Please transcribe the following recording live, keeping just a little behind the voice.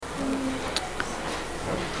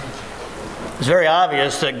it's very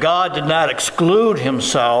obvious that God did not exclude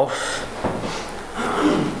himself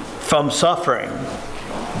from suffering.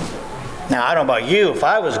 Now, I don't know about you. If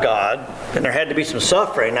I was God and there had to be some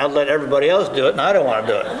suffering, I'd let everybody else do it, and I don't want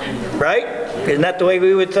to do it. Right? Isn't that the way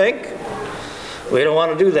we would think? We don't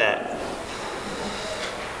want to do that.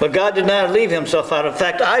 But God did not leave himself out. In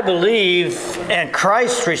fact, I believe, in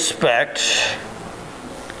Christ's respect,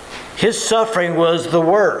 his suffering was the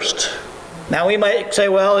worst. Now, we might say,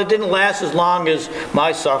 well, it didn't last as long as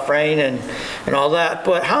my suffering and all that.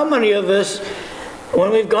 But how many of us,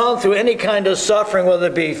 when we've gone through any kind of suffering, whether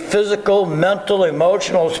it be physical, mental,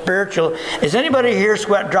 emotional, spiritual, is anybody here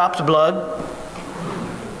sweat drops of blood?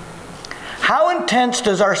 How intense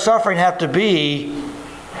does our suffering have to be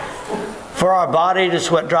for our body to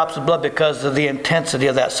sweat drops of blood because of the intensity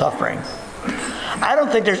of that suffering? I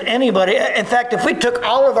don't think there's anybody. In fact, if we took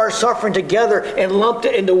all of our suffering together and lumped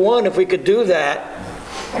it into one, if we could do that,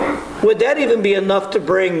 would that even be enough to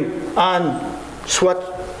bring on sweat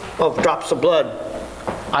of drops of blood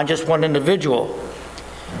on just one individual?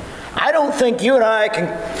 I don't think you and I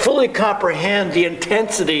can fully comprehend the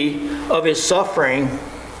intensity of his suffering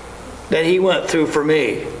that he went through for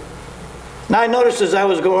me. Now, I noticed as I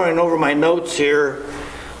was going over my notes here,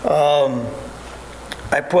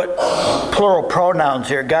 I put plural pronouns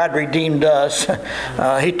here. God redeemed us.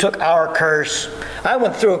 He took our curse. I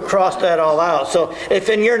went through and crossed that all out. So if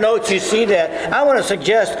in your notes you see that, I want to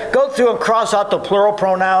suggest go through and cross out the plural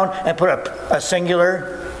pronoun and put a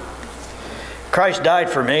singular. Christ died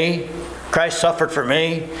for me. Christ suffered for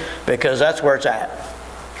me, because that's where it's at.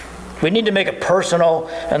 We need to make it personal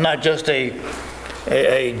and not just a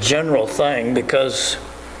general thing, because,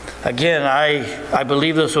 again, I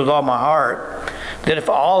believe this with all my heart, that if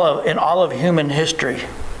in all of human history,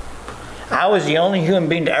 I was the only human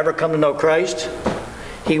being to ever come to know Christ,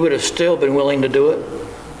 he would have still been willing to do it.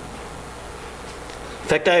 In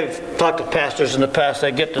fact, I've talked to pastors in the past.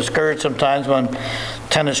 They get discouraged sometimes when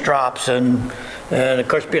attendance drops, and of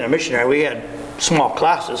course, being a missionary, we had small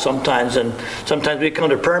classes sometimes, and sometimes we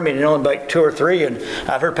come to prayer meeting and only about 2 or 3, and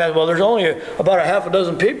I've heard pastors, well, there's only about a half a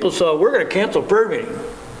dozen people, so we're going to cancel prayer meeting.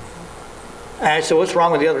 And I said, what's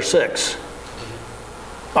wrong with the other 6?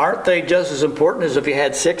 Aren't they just as important as if you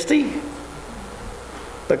had 60?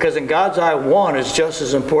 Because in God's eye, 1 is just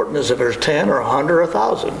as important as if there's 10 or 100 or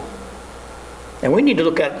 1,000. And we need to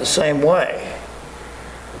look at it the same way.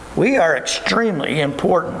 We are extremely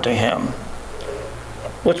important to him.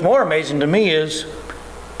 What's more amazing to me is,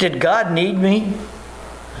 did God need me?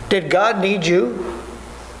 Did God need you?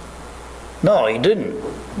 No, he didn't.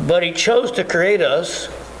 But he chose to create us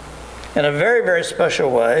in a very, very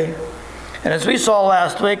special way. And as we saw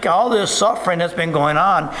last week, all this suffering that's been going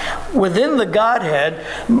on within the Godhead,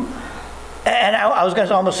 and I was going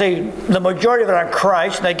to almost say the majority of it on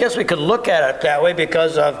Christ, and I guess we could look at it that way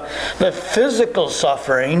because of the physical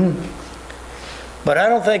suffering. But I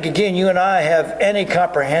don't think, again, you and I have any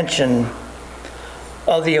comprehension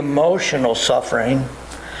of the emotional suffering,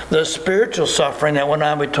 the spiritual suffering that went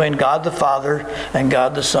on between God the Father and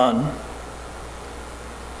God the Son.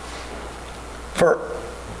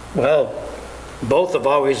 Both have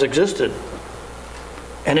always existed.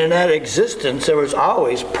 And in that existence, there was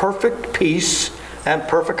always perfect peace and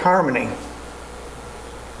perfect harmony.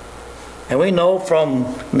 And we know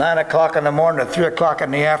from 9 o'clock in the morning to 3 o'clock in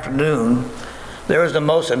the afternoon, there was the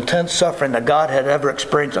most intense suffering that God had ever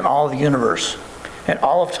experienced in all of the universe, and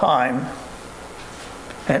all of time,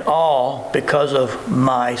 and all because of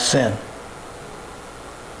my sin.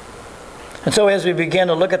 And so as we began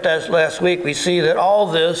to look at that last week, we see that all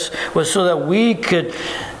this was so that we could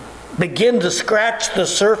begin to scratch the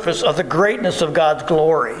surface of the greatness of God's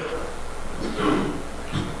glory.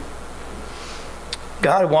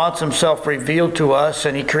 God wants himself revealed to us,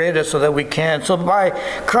 and he created us so that we can. So by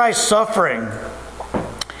Christ's suffering,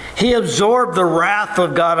 he absorbed the wrath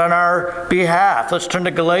of God on our behalf. Let's turn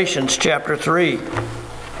to Galatians chapter 3,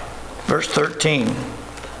 verse 13.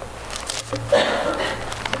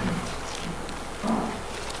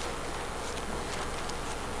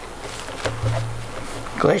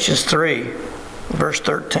 Galatians 3, verse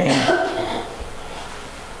 13.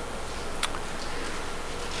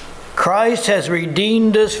 Christ has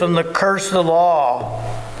redeemed us from the curse of the law,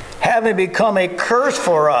 having become a curse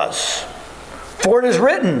for us. For it is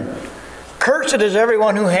written, cursed is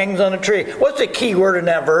everyone who hangs on a tree. What's the key word in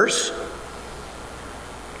that verse?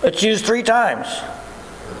 It's used 3 times.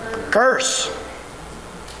 Curse.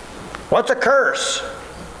 What's a curse?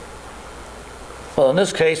 Well, in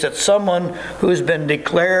this case, it's someone who's been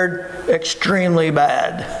declared extremely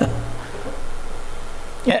bad.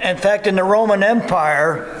 In fact, in the Roman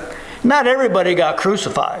Empire, not everybody got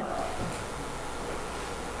crucified.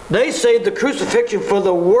 They saved the crucifixion for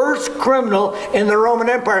the worst criminal in the Roman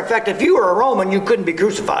Empire. In fact, if you were a Roman, you couldn't be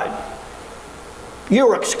crucified. You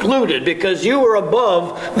were excluded because you were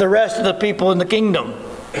above the rest of the people in the kingdom.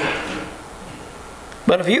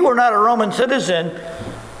 But if you were not a Roman citizen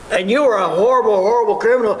and you were a horrible, horrible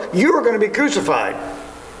criminal, you were going to be crucified.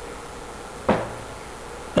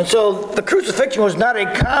 And so the crucifixion was not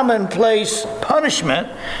a commonplace punishment.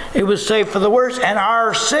 It was saved for the worst. And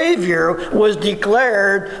our Savior was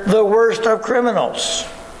declared the worst of criminals.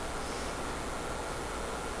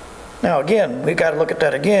 Now again, we've got to look at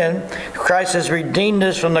that again. Christ has redeemed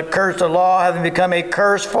us from the curse of the law, having become a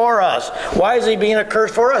curse for us. Why is he being a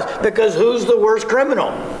curse for us? Because who's the worst criminal?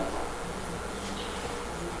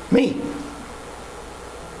 Me.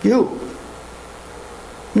 You.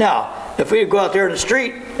 Now, if we go out there in the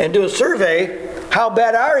street and do a survey, how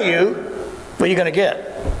bad are you? What are you going to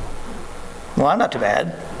get? Well, I'm not too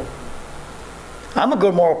bad. I'm a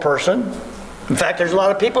good moral person. In fact, there's a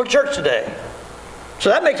lot of people at church today. So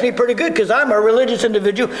that makes me pretty good because I'm a religious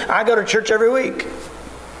individual. I go to church every week.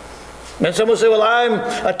 And someone will say, well,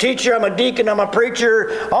 I'm a teacher, I'm a deacon, I'm a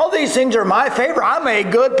preacher. All these things are my favor. I'm a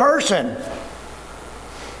good person.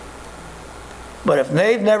 But if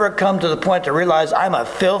they've never come to the point to realize I'm a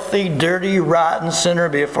filthy, dirty, rotten sinner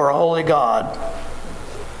before a holy God,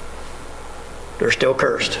 they're still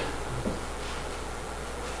cursed.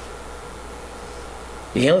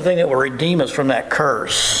 The only thing that will redeem us from that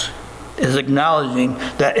curse is acknowledging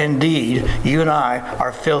that indeed you and I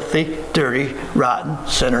are filthy, dirty, rotten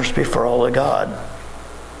sinners before a holy God.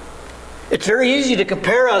 It's very easy to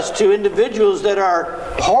compare us to individuals that are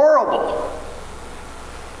horrible.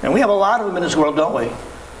 And we have a lot of them in this world, don't we?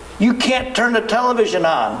 You can't turn the television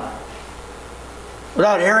on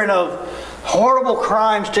without hearing of horrible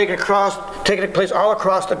crimes taking place all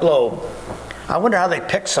across the globe. I wonder how they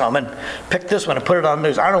pick some and pick this one and put it on the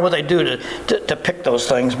news. I don't know what they do to pick those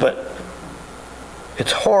things, but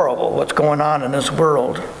it's horrible what's going on in this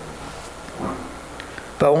world.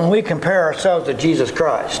 But when we compare ourselves to Jesus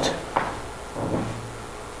Christ,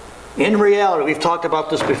 in reality, we've talked about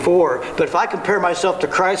this before, but if I compare myself to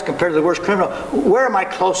Christ compared to the worst criminal, where am I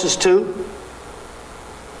closest to?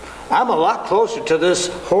 I'm a lot closer to this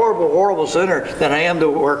horrible, horrible sinner than I am to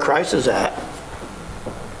where Christ is at.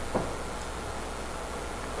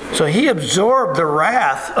 So he absorbed the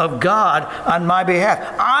wrath of God on my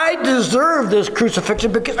behalf. I deserve this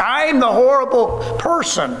crucifixion because I'm the horrible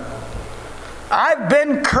person. I've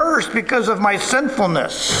been cursed because of my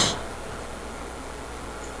sinfulness.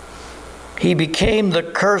 He became the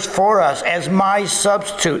curse for us as my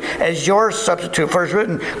substitute, as your substitute. For it's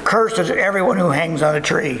written, cursed is everyone who hangs on a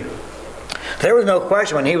tree. There was no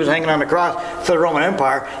question when he was hanging on the cross for the Roman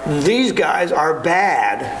Empire, these guys are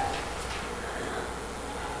bad.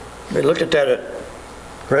 We looked at that at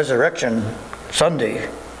Resurrection Sunday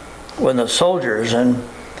when the soldiers, and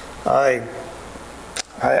I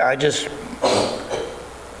just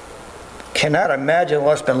cannot imagine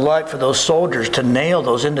what it's been like for those soldiers to nail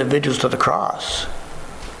those individuals to the cross.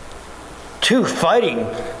 Two fighting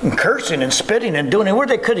and cursing and spitting and doing where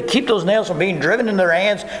they could to keep those nails from being driven in their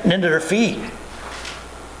hands and into their feet.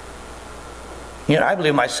 You know, I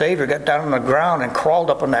believe my Savior got down on the ground and crawled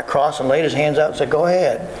up on that cross and laid his hands out and said, "Go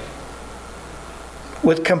ahead."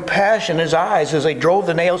 With compassion in his eyes as they drove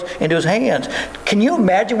the nails into his hands. Can you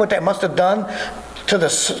imagine what that must have done to the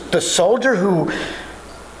soldier who,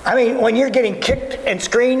 I mean, when you're getting kicked and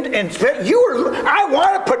screamed and spit, I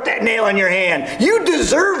want to put that nail in your hand. You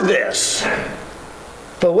deserve this.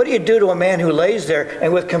 But what do you do to a man who lays there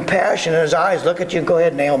and with compassion in his eyes, look at you and go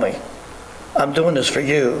ahead and nail me. I'm doing this for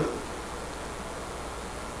you.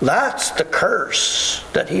 That's the curse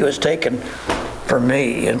that he was taking for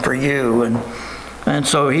me and for you. And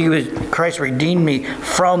so Christ redeemed me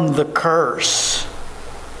from the curse.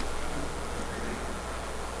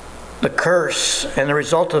 The curse and the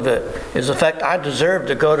result of it is the fact I deserve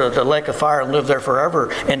to go to the lake of fire and live there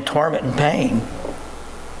forever in torment and pain.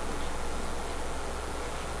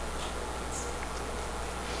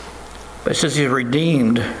 But it says he's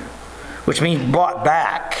redeemed, which means bought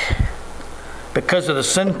back. Because of the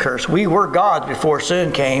sin curse, we were gods before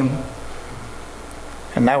sin came.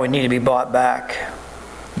 And now we need to be bought back.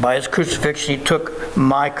 By his crucifixion, he took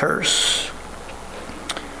my curse.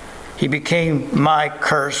 He became my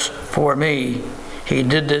curse for me. He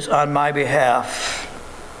did this on my behalf.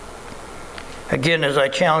 Again, as I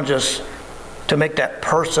challenge us to make that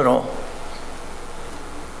personal,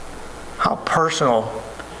 how personal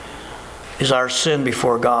is our sin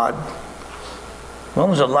before God? When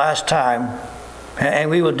was the last time? And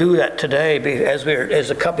we will do that today as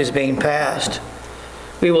the cup is being passed.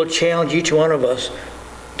 We will challenge each one of us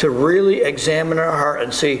to really examine our heart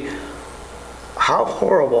and see how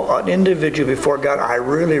horrible an individual before God I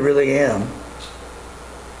really, really am.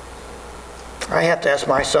 I have to ask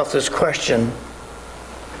myself this question.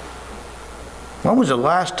 When was the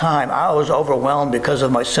last time I was overwhelmed because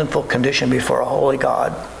of my sinful condition before a holy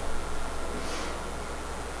God?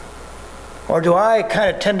 Or do I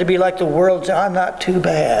kind of tend to be like the world and say, I'm not too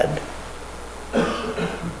bad?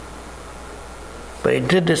 But he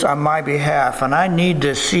did this on my behalf, and I need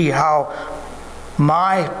to see how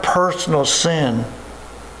my personal sin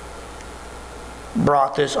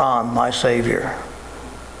brought this on my Savior.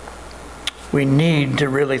 We need to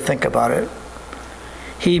really think about it.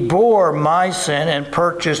 He bore my sin and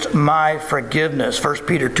purchased my forgiveness. 1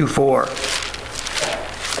 Peter 2:4.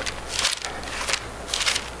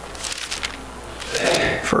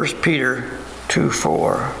 1 Peter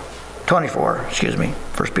 2:24.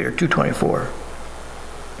 1 Peter 2:24.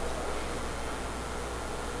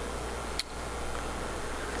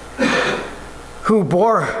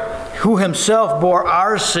 Who himself bore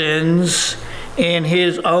our sins in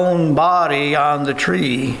his own body on the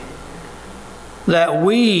tree, that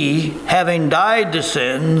we, having died to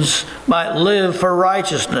sins, might live for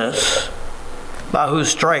righteousness, by whose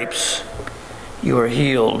stripes you are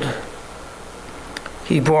healed.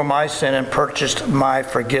 He bore my sin and purchased my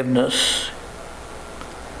forgiveness.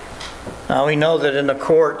 Now we know that in the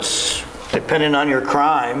courts, depending on your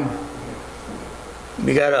crime,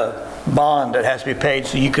 you got a bond that has to be paid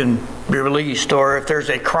so you can be released. Or if there's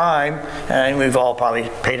a crime, and we've all probably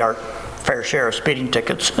paid our fair share of speeding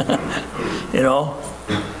tickets, you know.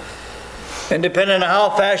 And depending on how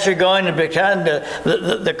fast you're going,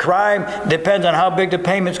 the crime depends on how big the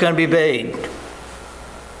payment's going to be paid.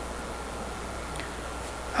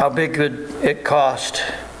 How big would it cost?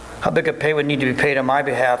 How big a pay would need to be paid on my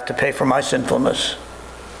behalf to pay for my sinfulness?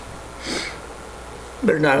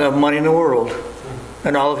 There's not enough money in the world,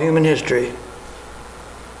 in all of human history,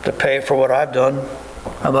 to pay for what I've done.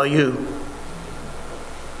 How about you?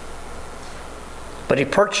 But he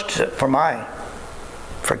purchased it for my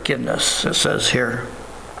forgiveness, it says here.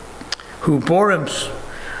 Who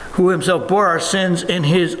himself bore our sins in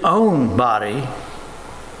his own body.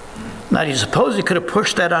 Now, do you suppose he could have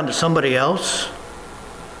pushed that onto somebody else?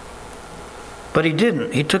 But he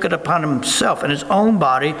didn't. He took it upon himself in his own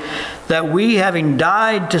body, that we, having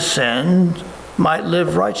died to sin, might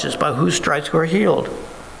live righteous, by whose stripes we're healed.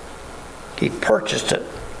 He purchased it.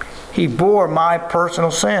 He bore my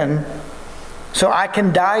personal sin so I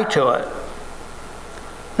can die to it.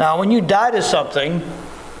 Now, when you die to something,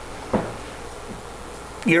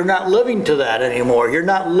 you're not living to that anymore. You're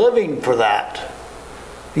not living for that.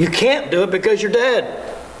 You can't do it because you're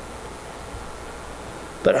dead.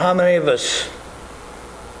 But how many of us,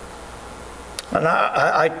 and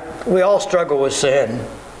we all struggle with sin,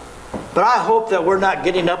 but I hope that we're not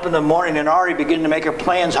getting up in the morning and already beginning to make our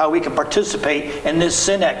plans how we can participate in this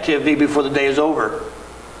sin activity before the day is over.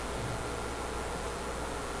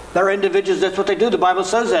 There are individuals, that's what they do. The Bible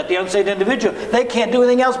says that. The unsaved individual, they can't do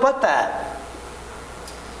anything else but that.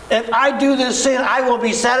 If I do this sin, I will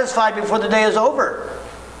be satisfied before the day is over.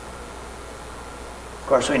 Of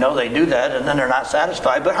course, we know they do that and then they're not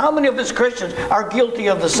satisfied. But how many of us Christians are guilty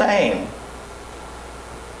of the same?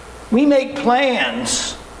 We make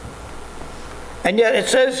plans. And yet it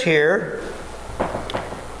says here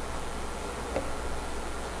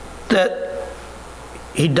that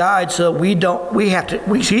he died so we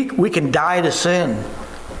can die to sin.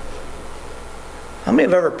 How many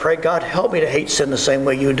have ever prayed, God, help me to hate sin the same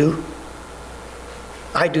way you do?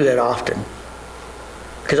 I do that often.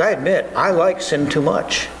 Because I admit, I like sin too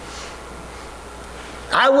much.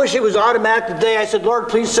 I wish it was automatic the day I said, Lord,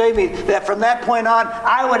 please save me, that from that point on,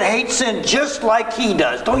 I would hate sin just like he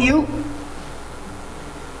does. Don't you?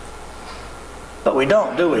 But we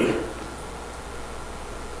don't, do we?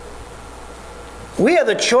 We have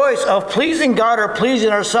the choice of pleasing God or pleasing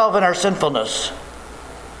ourselves in our sinfulness.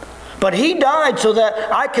 But he died so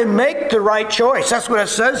that I can make the right choice. That's what it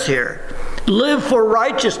says here. Live for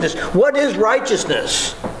righteousness. What is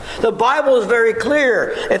righteousness? The Bible is very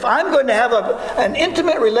clear. If I'm going to have an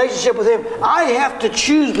intimate relationship with him, I have to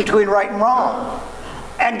choose between right and wrong.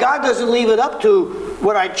 And God doesn't leave it up to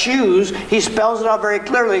what I choose. He spells it out very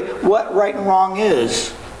clearly what right and wrong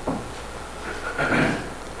is.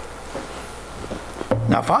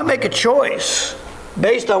 Now, if I make a choice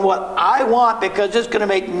based on what I want because it's going to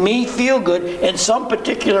make me feel good in some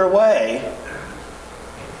particular way,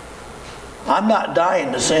 I'm not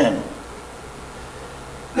dying to sin.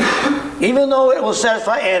 Even though it will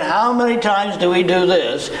satisfy, and how many times do we do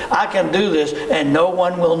this? I can do this and no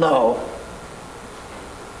one will know.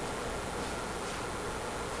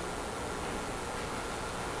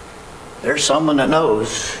 There's someone that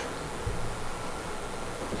knows.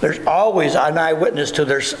 There's always an eyewitness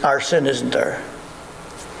to our sin, isn't there?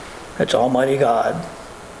 It's Almighty God.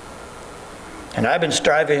 And I've been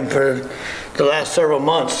striving for the last several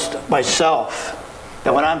months myself,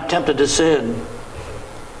 that when I'm tempted to sin,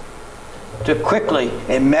 to quickly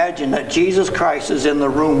imagine that Jesus Christ is in the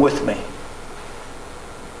room with me.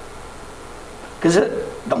 Because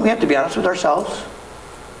don't we have to be honest with ourselves?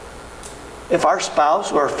 If our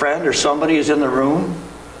spouse or a friend or somebody is in the room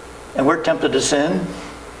and we're tempted to sin,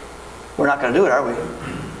 we're not going to do it, are we?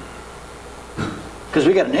 Because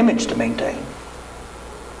we got an image to maintain.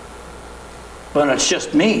 But when it's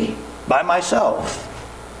just me, by myself,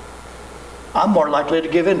 I'm more likely to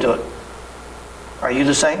give into it. Are you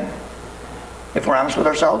the same? If we're honest with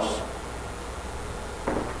ourselves?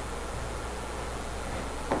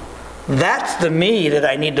 That's the me that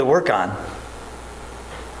I need to work on.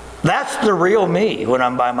 That's the real me when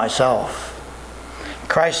I'm by myself.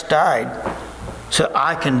 Christ died so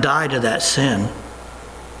I can die to that sin.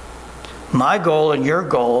 My goal and your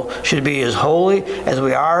goal should be as holy as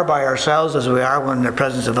we are by ourselves as we are when in the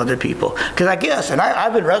presence of other people. Because I guess, and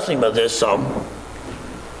I've been wrestling with this some,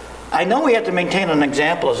 I know we have to maintain an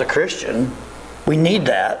example as a Christian. We need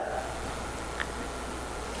that.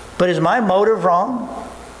 But is my motive wrong?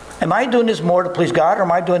 Am I doing this more to please God, or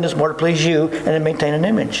am I doing this more to please you and to maintain an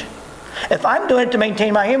image? If I'm doing it to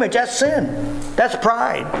maintain my image, that's sin. That's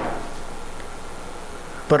pride.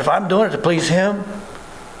 But if I'm doing it to please Him,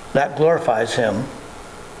 that glorifies Him.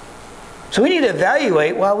 So we need to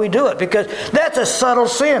evaluate while we do it, because that's a subtle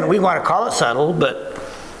sin. We want to call it subtle, but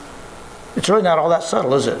it's really not all that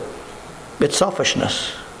subtle, is it? It's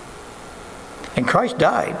selfishness. And Christ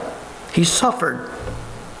died. He suffered.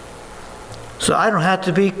 So I don't have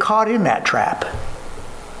to be caught in that trap.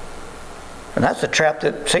 And that's the trap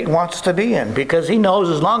that Satan wants us to be in, because he knows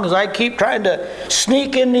as long as I keep trying to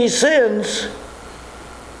sneak in these sins,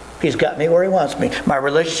 he's got me where he wants me. My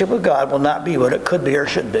relationship with God will not be what it could be or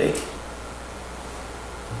should be.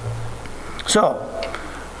 So,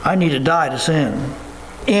 I need to die to sin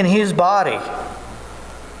in His body.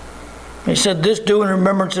 He said, "This do in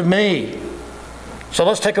remembrance of me." So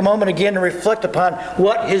let's take a moment again to reflect upon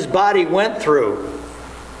what His body went through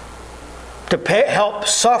to help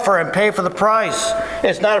suffer and pay for the price.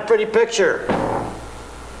 It's not a pretty picture.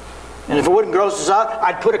 And if it wouldn't gross us out,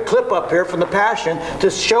 I'd put a clip up here from the Passion to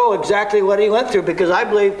show exactly what He went through, because I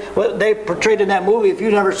believe what they portrayed in that movie, if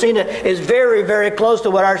you've never seen it, is very, very close to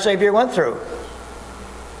what our Savior went through.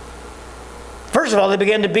 First of all, they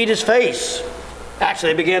began to beat His face.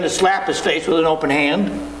 Actually, they began to slap His face with an open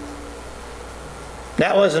hand.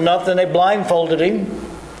 That wasn't enough. Then they blindfolded Him,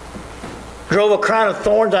 drove a crown of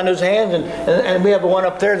thorns on His hands, and we have one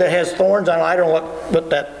up there that has thorns on it. I don't know what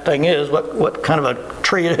that thing is, what kind of a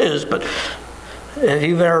tree it is, but if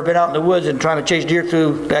you've ever been out in the woods and trying to chase deer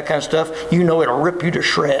through that kind of stuff, you know it'll rip you to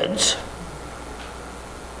shreds.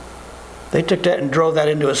 They took that and drove that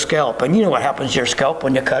into a scalp, and you know what happens to your scalp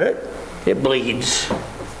when you cut it? It bleeds.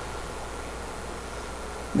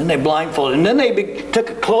 Then they blindfolded him. Then they took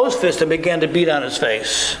a closed fist and began to beat on His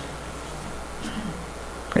face.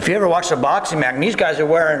 If you ever watch a boxing match, these guys are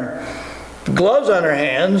wearing gloves on their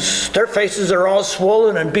hands. Their faces are all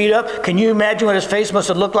swollen and beat up. Can you imagine what His face must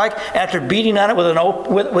have looked like after beating on it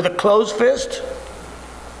with a closed fist?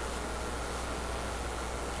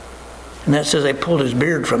 And that says they pulled His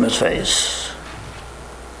beard from His face.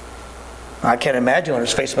 I can't imagine what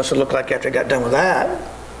His face must have looked like after He got done with that.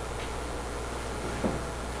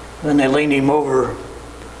 Then they leaned Him over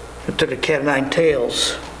and took a cat o' nine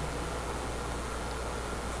tails.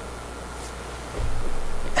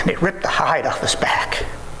 And they ripped the hide off His back.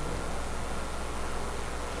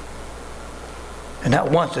 And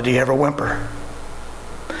not once did He ever whimper.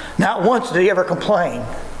 Not once did He ever complain.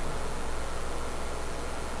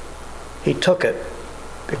 He took it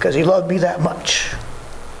because He loved me that much.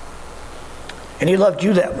 And He loved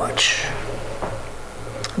you that much.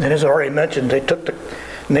 And then, as I already mentioned, they took the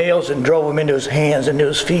nails and drove them into His hands and into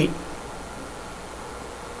His feet.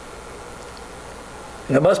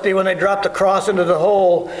 And it must be when they dropped the cross into the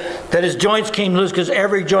hole that His joints came loose, because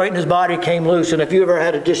every joint in His body came loose. And if you ever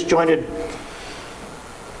had a disjointed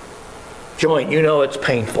joint, you know it's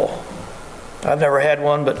painful. I've never had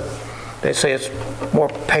one, but they say it's more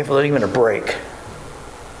painful than even a break.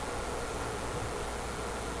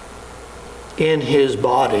 In His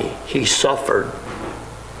body, He suffered.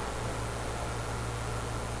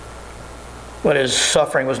 But His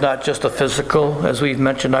suffering was not just a physical, as we've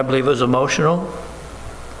mentioned. I believe it was emotional,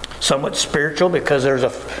 somewhat spiritual, because there's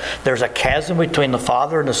a chasm between the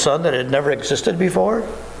Father and the Son that had never existed before.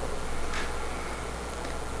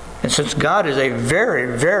 And And since God is a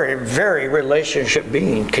very, very, very relationship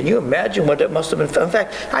being, can you imagine what that must have been? In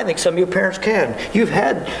fact, I think some of you parents can. You've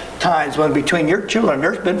had times when between your children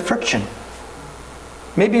there's been friction.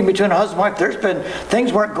 Maybe between a husband and wife there's been,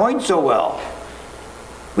 things weren't going so well.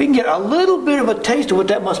 We can get a little bit of a taste of what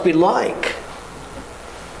that must be like.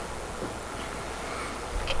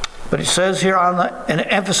 But it says here and it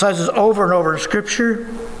emphasizes over and over in Scripture,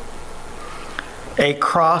 a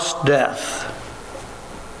cross death.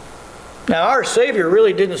 Now, our Savior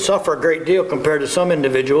really didn't suffer a great deal compared to some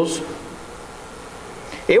individuals.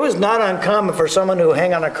 It was not uncommon for someone who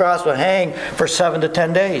hang on a cross would hang for 7 to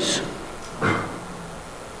 10 days.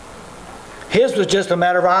 His was just a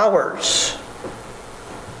matter of hours.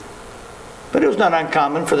 But it was not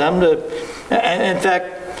uncommon for them to, and in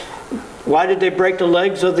fact, why did they break the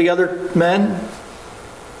legs of the other men?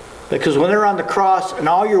 Because when they're on the cross and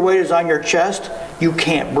all your weight is on your chest, you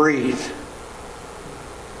can't breathe.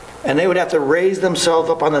 And they would have to raise themselves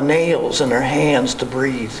up on the nails in their hands to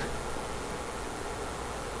breathe.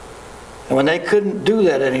 And when they couldn't do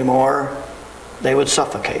that anymore, they would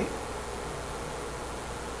suffocate.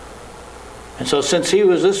 And so since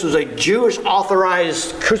this was a Jewish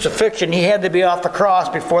authorized crucifixion, he had to be off the cross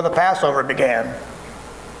before the Passover began.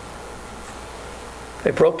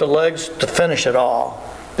 They broke the legs to finish it all.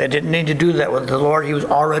 They didn't need to do that with the Lord. He was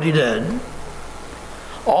already dead.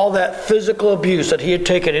 All that physical abuse that he had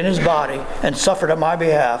taken in his body and suffered on my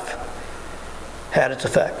behalf had its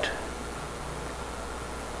effect.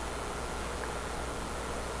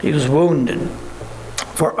 He was wounded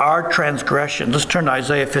for our transgressions. Let's turn to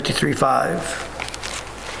Isaiah 53:5.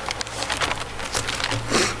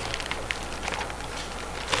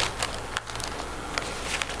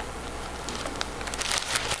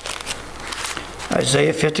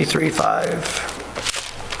 Isaiah 53:5.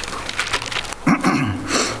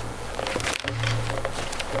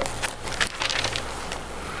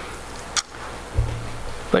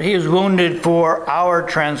 But he was wounded for our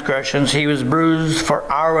transgressions. He was bruised for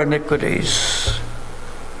our iniquities.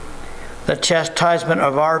 The chastisement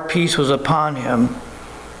of our peace was upon him,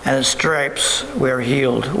 and his stripes we are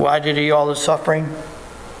healed. Why did he all the suffering?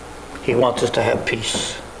 He wants us to have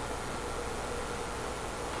peace.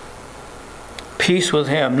 Peace with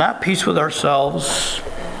him, not peace with ourselves.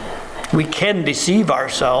 We can deceive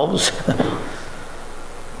ourselves,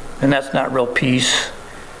 and that's not real peace.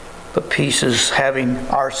 But peace is having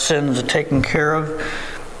our sins taken care of,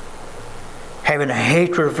 having a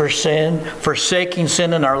hatred for sin, forsaking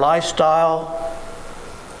sin in our lifestyle,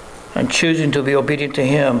 and choosing to be obedient to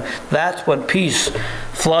him. That's when peace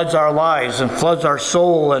floods our lives and floods our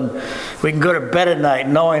soul, and we can go to bed at night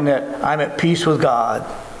knowing that I'm at peace with God.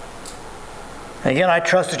 Again, I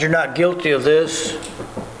trust that you're not guilty of this.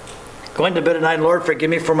 Going to bed at night, Lord, forgive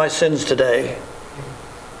me for my sins today.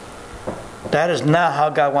 That is not how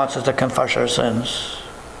God wants us to confess our sins.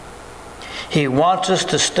 He wants us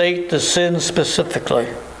to state the sin specifically.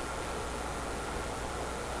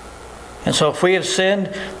 And so if we have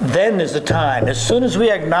sinned, then is the time. As soon as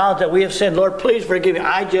we acknowledge that we have sinned, Lord, please forgive me,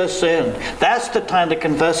 I just sinned. That's the time to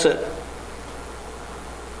confess it.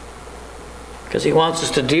 Because he wants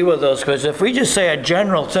us to deal with those. Because if we just say a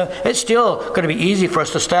general sin, it's still going to be easy for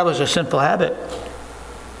us to establish a sinful habit.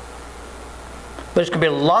 But it's going to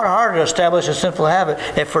be a lot harder to establish a sinful habit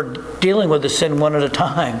if we're dealing with the sin one at a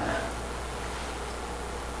time.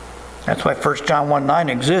 That's why 1 John 1:9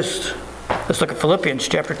 exists. Let's look at Philippians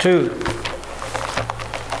chapter 2.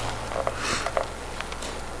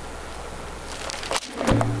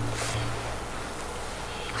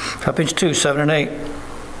 Philippians 2:7 and 8.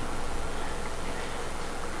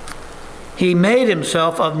 He made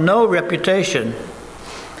himself of no reputation,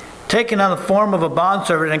 taking on the form of a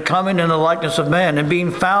bondservant and coming in the likeness of man, and being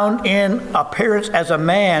found in appearance as a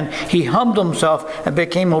man, he humbled himself and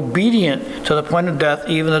became obedient to the point of death,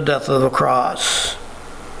 even the death of the cross.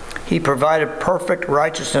 He provided perfect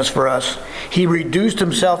righteousness for us. He reduced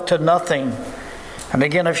himself to nothing. And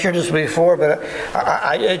again, I've shared this before, but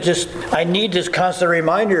I need this constant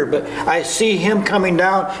reminder. But I see him coming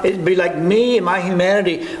down. It'd be like me and my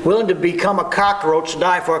humanity willing to become a cockroach to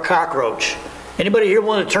die for a cockroach. Anybody here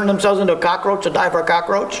willing to turn themselves into a cockroach to die for a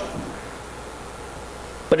cockroach?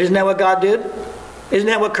 But isn't that what God did? Isn't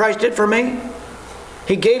that what Christ did for me?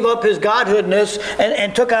 He gave up his godhoodness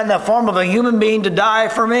and took on the form of a human being to die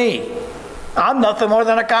for me. I'm nothing more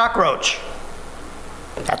than a cockroach.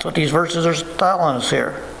 That's what these verses are telling us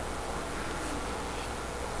here.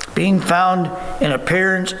 Being found in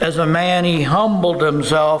appearance as a man, he humbled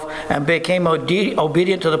himself and became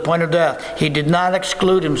obedient to the point of death. He did not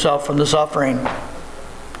exclude himself from the suffering.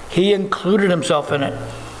 He included himself in it.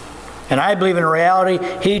 And I believe in reality,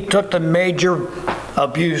 he took the major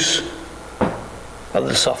abuse of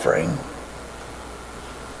the suffering.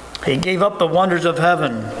 He gave up the wonders of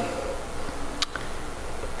heaven.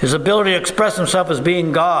 His ability to express himself as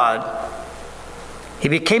being God. He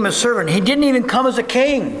became a servant. He didn't even come as a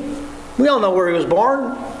king. We all know where he was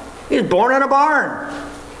born. He was born in a barn.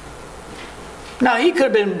 Now, he could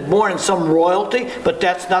have been born in some royalty, but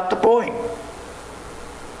that's not the point.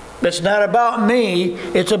 It's not about me,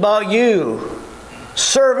 it's about you.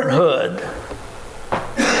 Servanthood.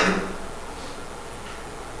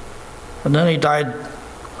 And then he died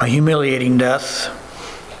a humiliating death.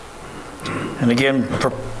 And again,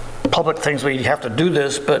 for public things we have to do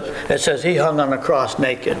this, but it says he hung on the cross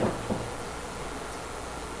naked.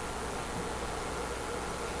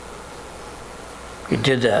 He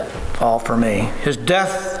did that all for me. His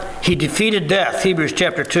death, he defeated death, Hebrews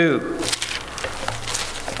chapter 2.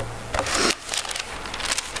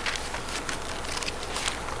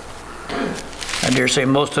 I dare say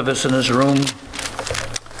most of us in this room,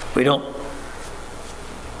 we don't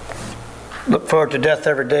look forward to death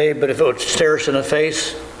every day, but if it would stare us in the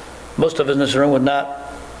face, most of us in this room would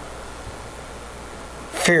not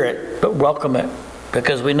fear it, but welcome it,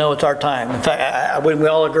 because we know it's our time. In fact, wouldn't we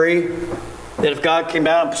all agree that if God came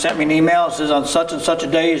down and sent me an email and says on such and such a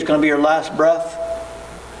day is going to be your last breath,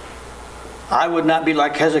 I would not be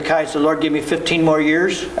like Hezekiah, said, Lord, give me 15 more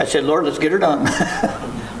years. I said, Lord, let's get her done.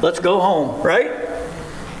 Let's go home, right?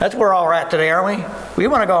 That's where we're all at today, aren't we? We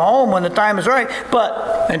want to go home when the time is right.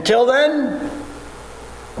 But until then,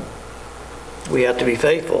 we have to be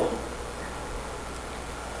faithful.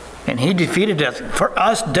 And he defeated death. For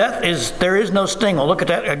us, there is no sting. We'll look at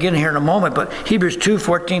that again here in a moment. But Hebrews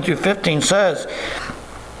 2:14-15 says,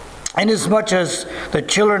 inasmuch as the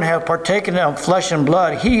children have partaken of flesh and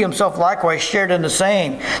blood, he himself likewise shared in the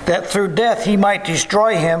same, that through death he might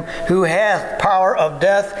destroy him who hath power of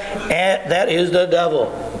death, and that is the devil.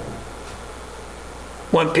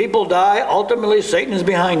 When people die, ultimately Satan is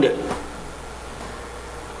behind it.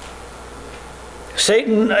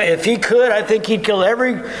 Satan, if he could, I think he'd kill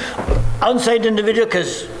every unsaved individual,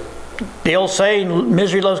 because the old saying,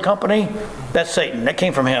 misery loves company, that's Satan. That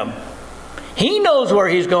came from him. He knows where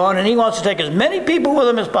he's going, and he wants to take as many people with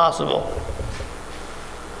him as possible.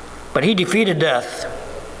 But he defeated death.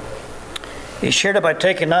 He shared it by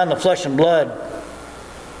taking on the flesh and blood.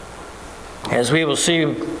 As we will see,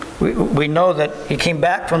 we know that he came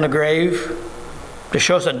back from the grave to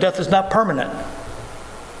show us that death is not permanent.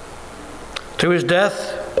 Through his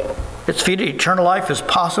death, its defeated, eternal life is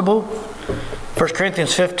possible. 1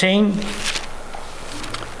 Corinthians 15.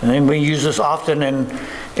 And we use this often in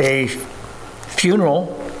a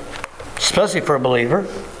funeral, especially for a believer.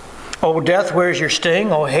 O death, where's your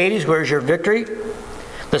sting? O Hades, where's your victory?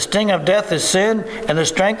 The sting of death is sin, and the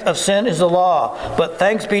strength of sin is the law. But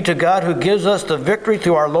thanks be to God who gives us the victory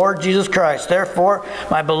through our Lord Jesus Christ. Therefore,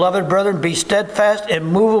 my beloved brethren, be steadfast,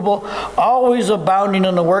 immovable, always abounding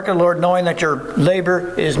in the work of the Lord, knowing that your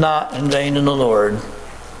labor is not in vain in the Lord.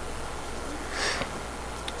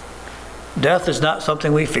 Death is not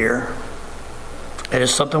something we fear. It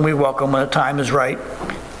is something we welcome when the time is right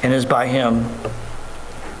and is by him.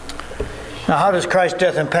 Now, how does Christ's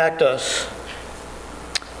death impact us?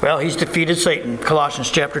 Well, he's defeated Satan, Colossians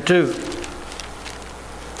chapter 2.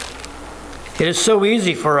 It is so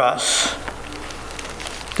easy for us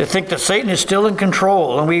to think that Satan is still in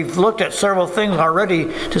control. And we've looked at several things already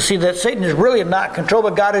to see that Satan is really not in control,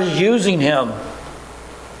 but God is using him.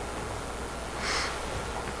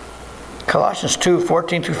 Colossians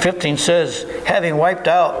 2:14-15 says, having wiped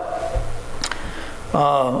out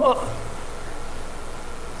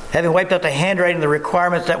the handwriting of the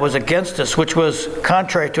requirements that was against us, which was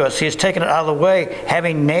contrary to us, he has taken it out of the way,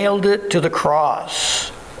 having nailed it to the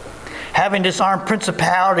cross. Having disarmed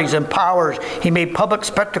principalities and powers, he made public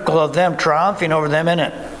spectacle of them, triumphing over them in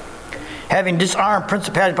it. Having disarmed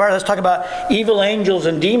principalities and powers, let's talk about evil angels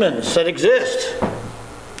and demons that exist.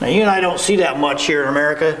 Now, you and I don't see that much here in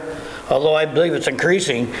America, although I believe it's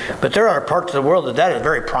increasing, but there are parts of the world that is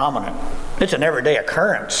very prominent. It's an everyday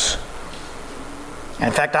occurrence.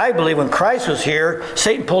 In fact, I believe when Christ was here,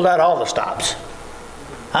 Satan pulled out all the stops.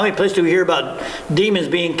 How many places do we hear about demons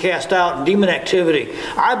being cast out and demon activity?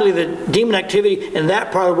 I believe that demon activity in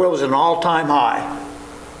that part of the world was an all-time high.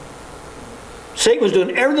 Satan was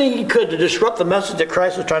doing everything he could to disrupt the message that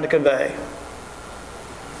Christ was trying to convey.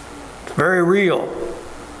 It's very real.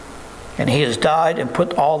 And he has died and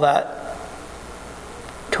put all that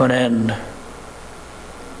to an end.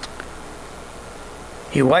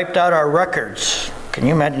 He wiped out our records. Can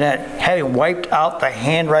you imagine that? Having wiped out the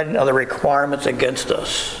handwriting of the requirements against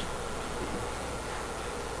us.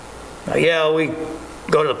 Yeah, we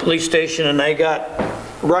go to the police station and they got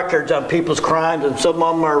records on people's crimes, and some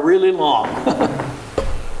of them are really long.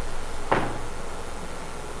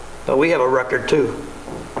 But we have a record too.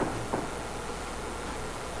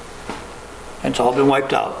 And it's all been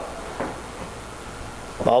wiped out.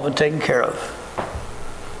 All been taken care of.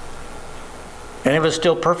 Any of us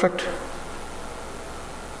still perfect?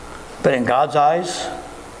 But in God's eyes,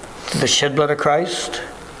 through the shed blood of Christ,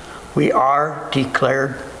 we are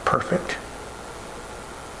declared perfect.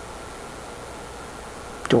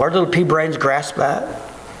 Do our little pea brains grasp that?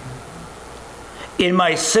 In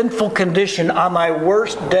my sinful condition, on my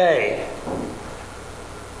worst day,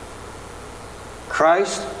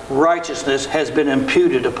 Christ's righteousness has been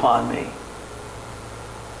imputed upon me.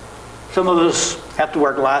 Some of us have to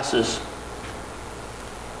wear glasses.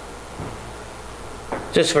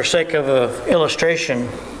 Just for sake of an illustration,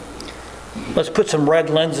 let's put some red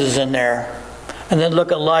lenses in there and then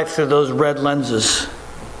look at life through those red lenses.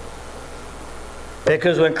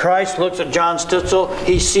 Because when Christ looks at John Stitzel,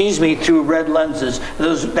 he sees me through red lenses.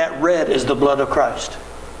 That red is the blood of Christ.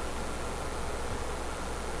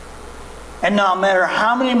 And no matter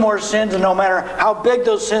how many more sins and no matter how big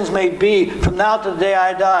those sins may be, from now to the day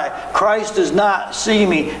I die, Christ does not see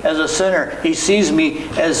me as a sinner. He sees me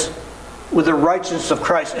as with the righteousness of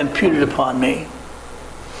Christ imputed upon me.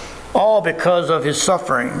 All because of his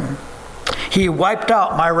suffering. He wiped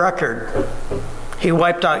out my record. He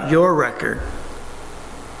wiped out your record.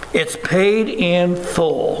 It's paid in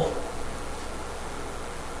full.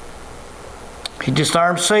 He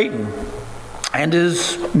disarmed Satan and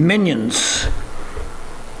his minions,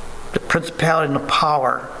 the principality and the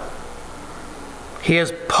power. He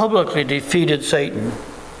has publicly defeated Satan.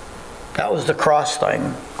 That was the cross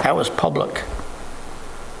thing. That was public.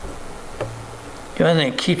 The only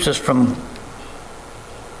thing that keeps us from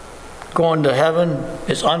going to heaven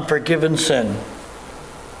is unforgiven sin.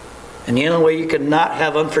 And the only way you can not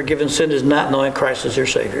have unforgiven sin is not knowing Christ as your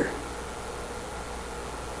Savior.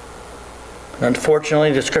 And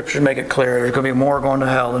unfortunately, the Scriptures make it clear there's going to be more going to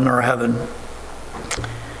hell than there are heaven.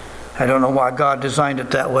 I don't know why God designed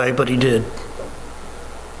it that way, but He did.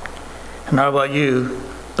 And not about you,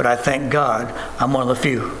 but I thank God I'm one of the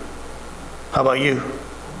few. How about you?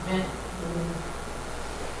 Amen.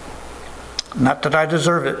 Not that I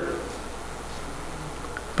deserve it,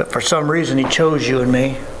 but for some reason He chose you and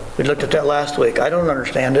me. We looked at that last week. I don't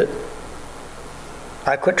understand it.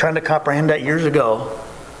 I quit trying to comprehend that years ago.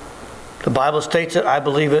 The Bible states it. I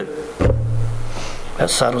believe it. That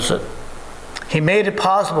settles it. He made it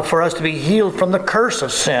possible for us to be healed from the curse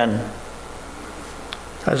of sin.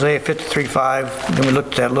 Isaiah 53:5. Then we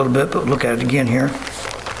looked at that a little bit, but we'll look at it again here.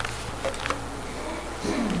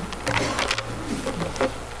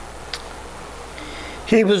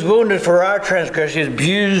 He was wounded for our transgressions,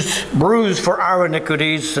 bruised for our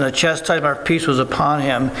iniquities, and the chastisement of our peace was upon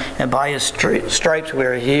him, and by his stripes we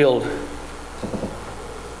are healed.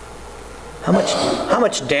 How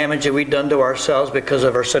much damage have we done to ourselves because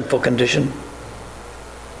of our sinful condition?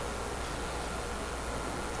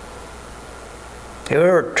 Have you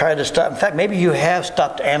ever tried to stop? In fact, maybe you have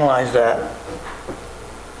stopped to analyze that.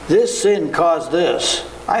 This sin caused this.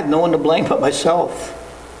 I have no one to blame but myself.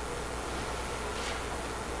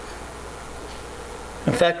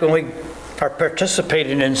 In fact, when we are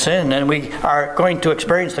participating in sin and we are going to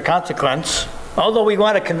experience the consequence, although we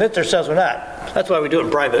want to convince ourselves we're not. That's why we do it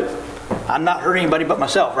in private. I'm not hurting anybody but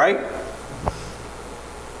myself, right?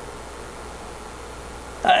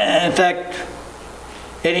 In fact,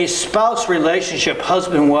 in a spouse relationship,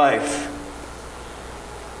 husband-wife,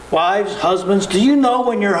 wives, husbands, do you know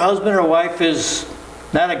when your husband or wife is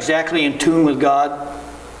not exactly in tune with God?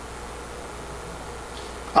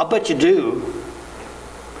 I'll bet you do.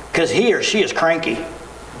 Because he or she is cranky.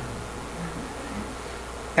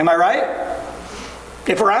 Am I right?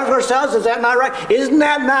 If we're honest with ourselves, is that not right? Isn't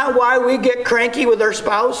that not why we get cranky with our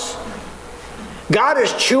spouse? God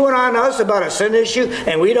is chewing on us about a sin issue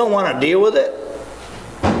and we don't want to deal with it.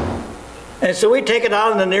 And so we take it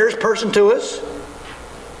out on the nearest person to us.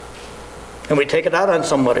 And we take it out on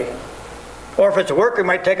somebody. Or if it's a worker, you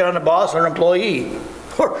might take it on the boss or an employee.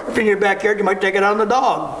 Or if in your backyard, you might take it on the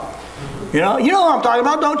dog. You know what I'm talking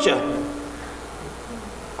about, don't you?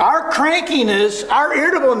 Our crankiness, our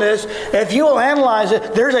irritableness, if you will analyze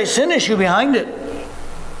it, there's a sin issue behind it.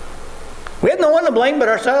 We have no one to blame but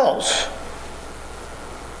ourselves.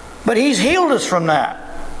 But He's healed us from that.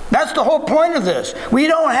 That's the whole point of this. We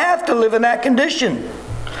don't have to live in that condition.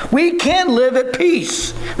 We can live at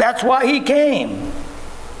peace. That's why He came.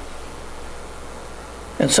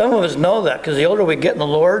 And some of us know that because the older we get in the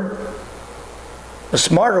Lord, the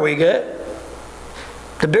smarter we get.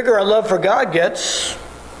 The bigger our love for God gets,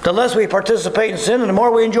 the less we participate in sin and the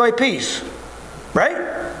more we enjoy peace. Right?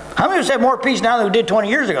 How many of us have more peace now than we did 20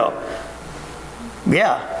 years ago?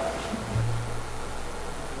 Yeah.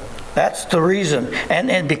 That's the reason.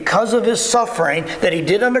 And because of his suffering that he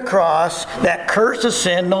did on the cross, that curse of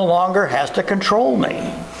sin no longer has to control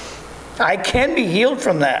me. I can be healed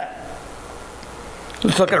from that.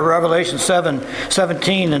 Let's look at Revelation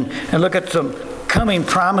 7:17 and look at some coming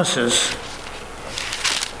promises.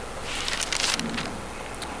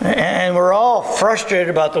 And we're all frustrated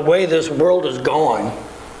about the way this world is going.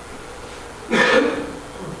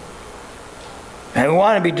 And we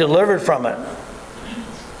want to be delivered from it.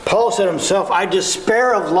 Paul said himself, I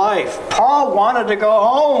despair of life. Paul wanted to go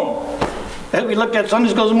home. As we looked at Sunday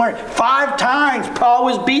schools this morning, 5 times Paul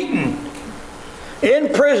was beaten.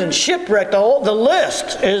 In prison, shipwrecked. The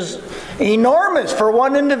list is enormous for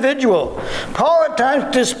one individual. Paul at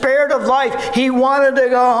times despaired of life. He wanted to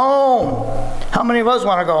go home. How many of us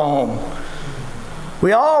want to go home?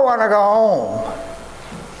 We all want to go home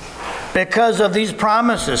because of these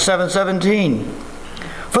promises. 7:17.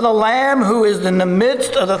 For the Lamb who is in the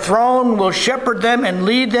midst of the throne will shepherd them and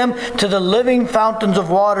lead them to the living fountains of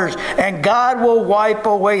waters, and God will wipe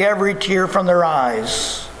away every tear from their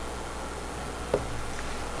eyes.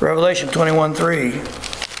 Revelation 21:3.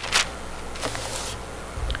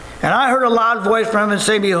 And I heard a loud voice from heaven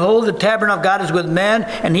say, Behold, the tabernacle of God is with men,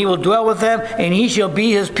 and he will dwell with them, and he shall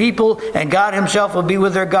be his people, and God himself will be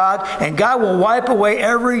with their God. And God will wipe away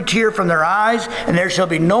every tear from their eyes, and there shall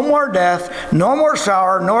be no more death, no more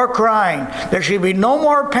sorrow, nor crying. There shall be no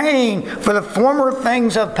more pain, for the former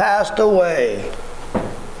things have passed away.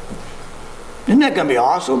 Isn't that going to be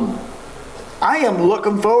awesome? I am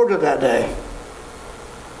looking forward to that day.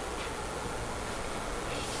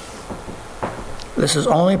 This is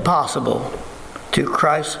only possible through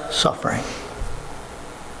Christ's suffering.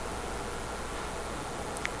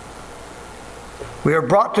 We are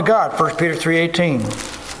brought to God, 1 Peter 3:18.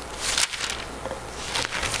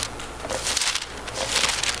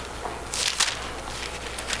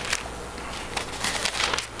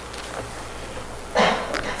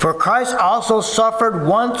 For Christ also suffered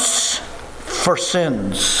once for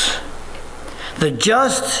sins, the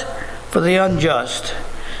just for the unjust,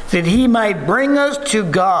 that he might bring us to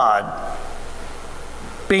God,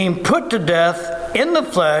 being put to death in the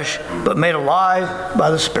flesh, but made alive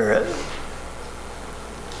by the Spirit.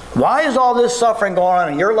 Why is all this suffering going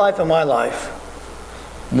on in your life and my life?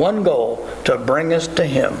 One goal, to bring us to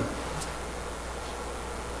him.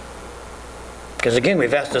 Because again,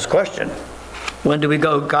 we've asked this question. When do we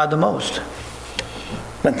go to God the most?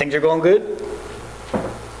 When things are going good?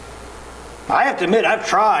 I have to admit, I've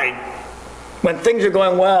tried. When things are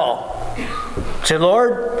going well, say,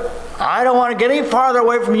 Lord, I don't want to get any farther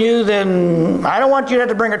away from you than, I don't want you to have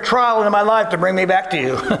to bring a trial into my life to bring me back to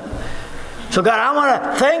you. So God, I want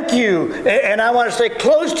to thank you, and I want to stay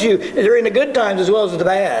close to you during the good times as well as the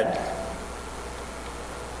bad.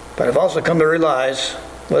 But I've also come to realize,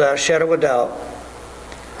 without a shadow of a doubt,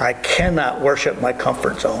 I cannot worship my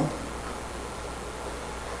comfort zone.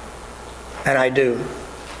 And I do.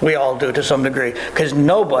 We all do to some degree. Because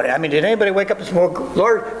nobody, did anybody wake up this morning,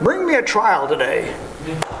 Lord, bring me a trial today?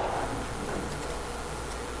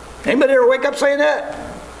 Anybody ever wake up saying that?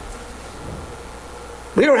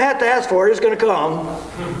 We don't have to ask for it, it's going to come.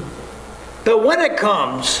 But when it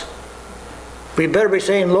comes, we better be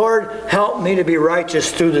saying, Lord, help me to be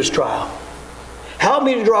righteous through this trial. Help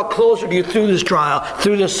me to draw closer to you through this trial,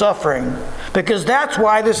 through this suffering. Because that's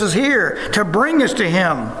why this is here, to bring us to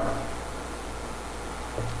him.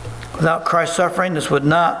 Without Christ's suffering, this would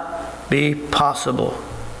not be possible.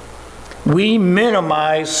 We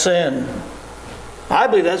minimize sin. I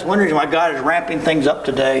believe that's one reason why God is ramping things up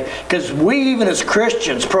today. Because we, even as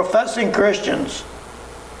Christians, professing Christians,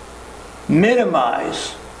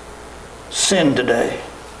 minimize sin today.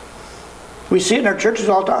 We see it in our churches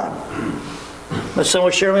all the time. But someone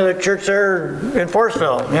was sharing with the church there in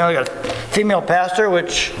Forestville. We got a female pastor,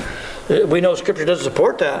 which we know Scripture doesn't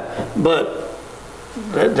support that, but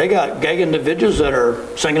they got gay individuals that are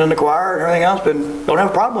singing in the choir and everything else, but don't have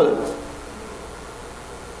a problem with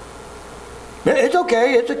it. It's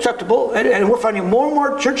okay, it's acceptable, and we're finding more and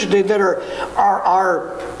more churches today that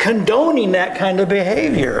are condoning that kind of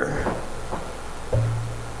behavior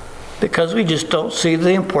because we just don't see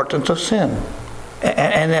the importance of sin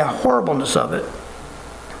and the horribleness of it.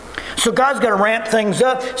 So God's got to ramp things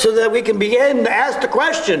up so that we can begin to ask the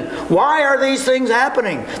question, why are these things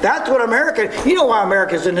happening? That's what America, you know why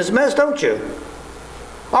America's in this mess, don't you?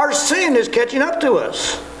 Our sin is catching up to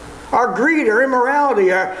us. Our greed, our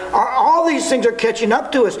immorality, all these things are catching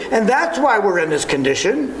up to us. And that's why we're in this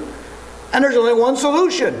condition. And there's only one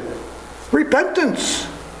solution: repentance.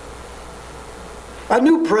 A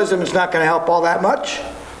new president's not going to help all that much.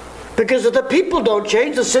 Because if the people don't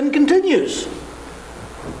change, the sin continues.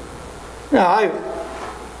 Now,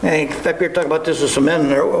 in fact, we were talking about this with some men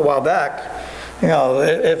a while back. You know,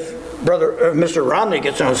 if Mr. Romney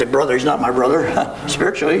gets in and say, brother, he's not my brother.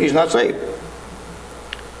 Spiritually, he's not saved.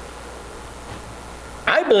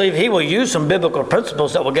 I believe he will use some biblical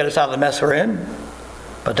principles that will get us out of the mess we're in.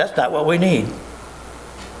 But that's not what we need.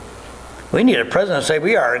 We need a president to say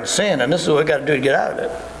we are in sin and this is what we've got to do to get out of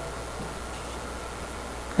it.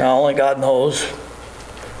 Now, only God knows.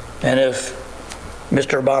 And if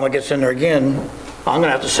Mr. Obama gets in there again, I'm going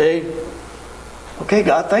to have to say, okay,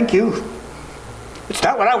 God, thank you. It's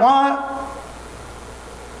not what I want.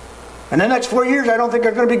 And the next 4 years, I don't think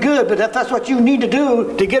they're going to be good. But if that's what you need to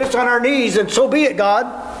do to get us on our knees, then so be it, God.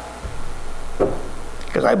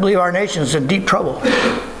 Because I believe our nation's in deep trouble.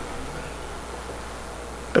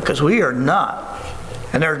 Because we are not.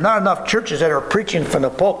 And there's not enough churches that are preaching from the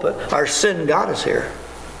pulpit, our sin got us here.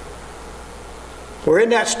 We're in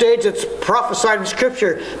that stage that's prophesied in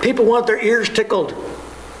Scripture. People want their ears tickled.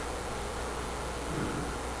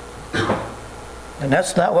 And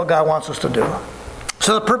that's not what God wants us to do.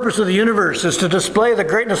 So the purpose of the universe is to display the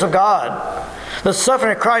greatness of God. The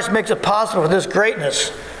suffering of Christ makes it possible for this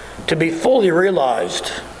greatness to be fully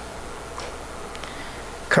realized.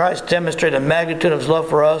 Christ demonstrated the magnitude of His love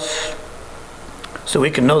for us so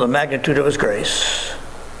we can know the magnitude of His grace.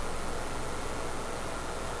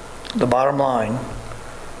 The bottom line,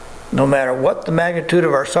 no matter what the magnitude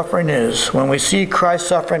of our suffering is, when we see Christ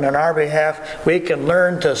suffering on our behalf, we can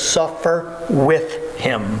learn to suffer with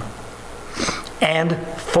Him and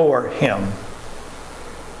for Him.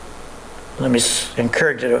 Let me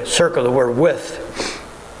encourage you to circle the word with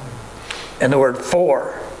and the word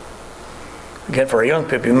for. Again, for our young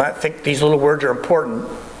people, you might think these little words are important,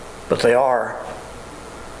 but they are.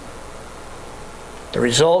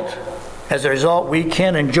 As a result, we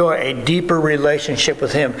can enjoy a deeper relationship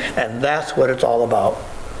with Him, and that's what it's all about.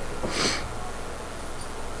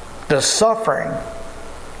 The suffering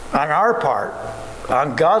on our part,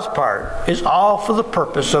 on God's part, is all for the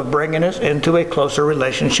purpose of bringing us into a closer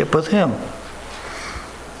relationship with Him.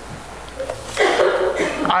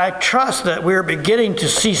 I trust that we're beginning to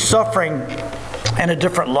see suffering in a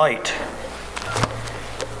different light.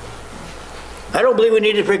 I don't believe we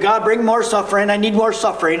need to pray, God, bring more suffering. I need more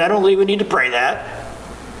suffering. I don't believe we need to pray that.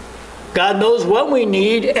 God knows what we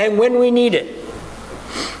need and when we need it.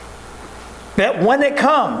 That when it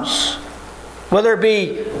comes, whether it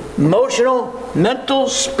be emotional, mental,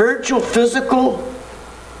 spiritual, physical,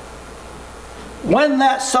 when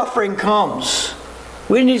that suffering comes,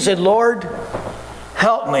 we need to say, Lord,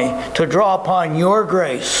 help me to draw upon your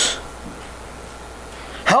grace.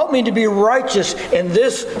 Help me to be righteous in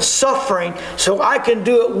this suffering so I can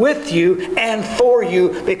do it with you and for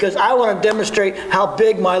you, because I want to demonstrate how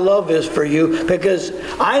big my love is for you, because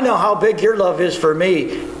I know how big your love is for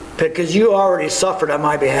me, because you already suffered on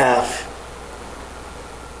my behalf.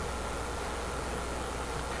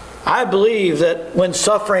 I believe that when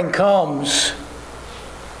suffering comes,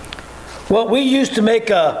 what we used to make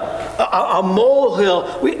a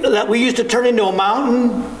molehill, that we used to turn into a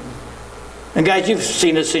mountain. And guys, you've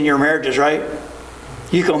seen this in your marriages, right?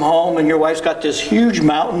 You come home and your wife's got this huge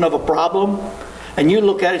mountain of a problem, and you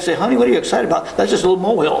look at it and say, honey, what are you excited about? That's just a little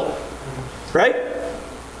molehill, right?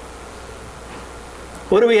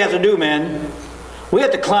 What do we have to do, man? We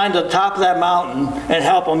have to climb to the top of that mountain and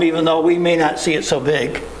help them, even though we may not see it so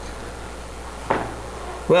big.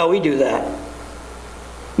 Well, we do that.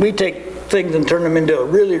 We take things and turn them into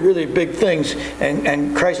really, really big things,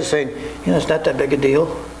 and Christ is saying, it's not that big a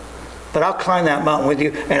deal. But I'll climb that mountain with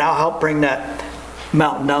you, and I'll help bring that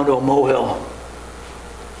mountain down to a molehill.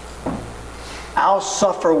 I'll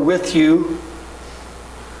suffer with you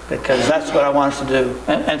because that's what I want us to do.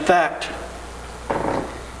 In fact,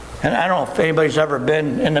 and I don't know if anybody's ever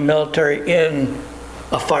been in the military in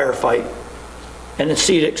a firefight. And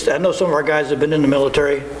I know some of our guys have been in the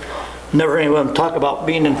military. Never heard anyone talk about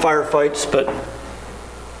being in firefights, but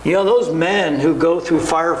those men who go through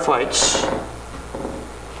firefights,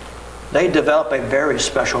 they develop a very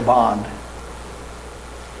special bond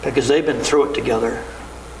because they've been through it together.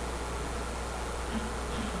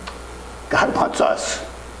 God wants us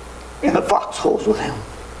in the foxholes with Him.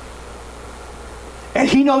 And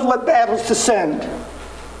He knows what battles to send.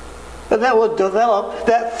 And that will develop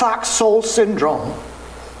that foxhole syndrome.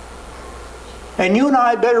 And you and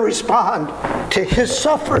I better respond to His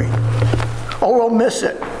suffering, or we'll miss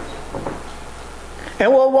it.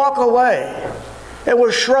 And we'll walk away. And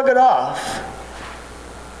we'll shrug it off.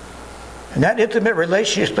 And that intimate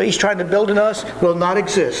relationship that He's trying to build in us will not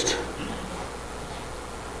exist.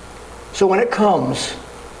 So when it comes,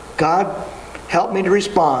 God, help me to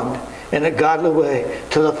respond in a godly way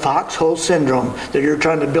to the foxhole syndrome that you're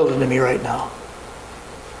trying to build into me right now.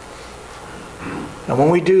 And when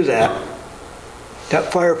we do that,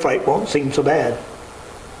 that firefight won't seem so bad.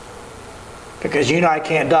 Because you and I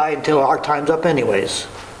can't die until our time's up anyways.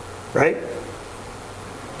 Right?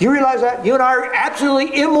 You realize that? You and I are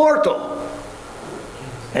absolutely immortal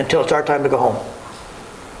until it's our time to go home.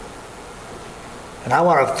 And I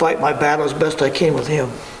want to fight my battle as best I can with Him.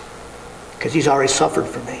 Because He's already suffered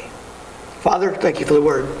for me. Father, thank You for the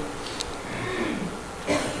Word.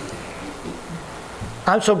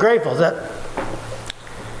 I'm so grateful that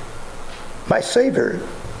my Savior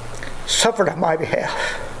suffered on my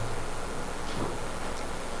behalf.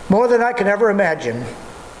 More than I can ever imagine.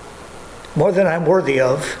 More than I'm worthy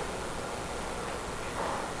of.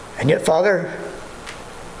 And yet, Father,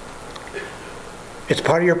 it's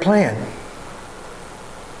part of Your plan.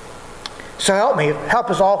 So help me, help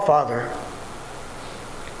us all, Father.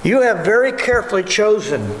 You have very carefully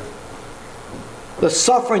chosen the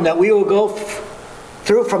suffering that we will go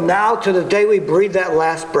through from now to the day we breathe that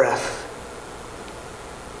last breath.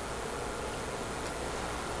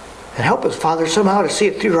 And help us, Father, somehow to see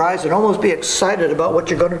it through Your eyes and almost be excited about what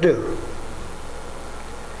You're going to do.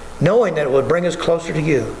 Knowing that it would bring us closer to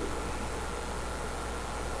You.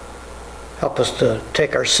 Help us to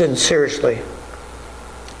take our sin seriously.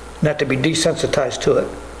 Not to be desensitized to it.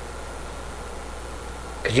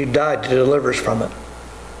 Because You died to deliver us from it.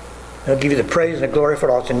 And I'll give You the praise and the glory for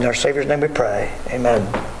it all. It's in our Savior's name we pray. Amen.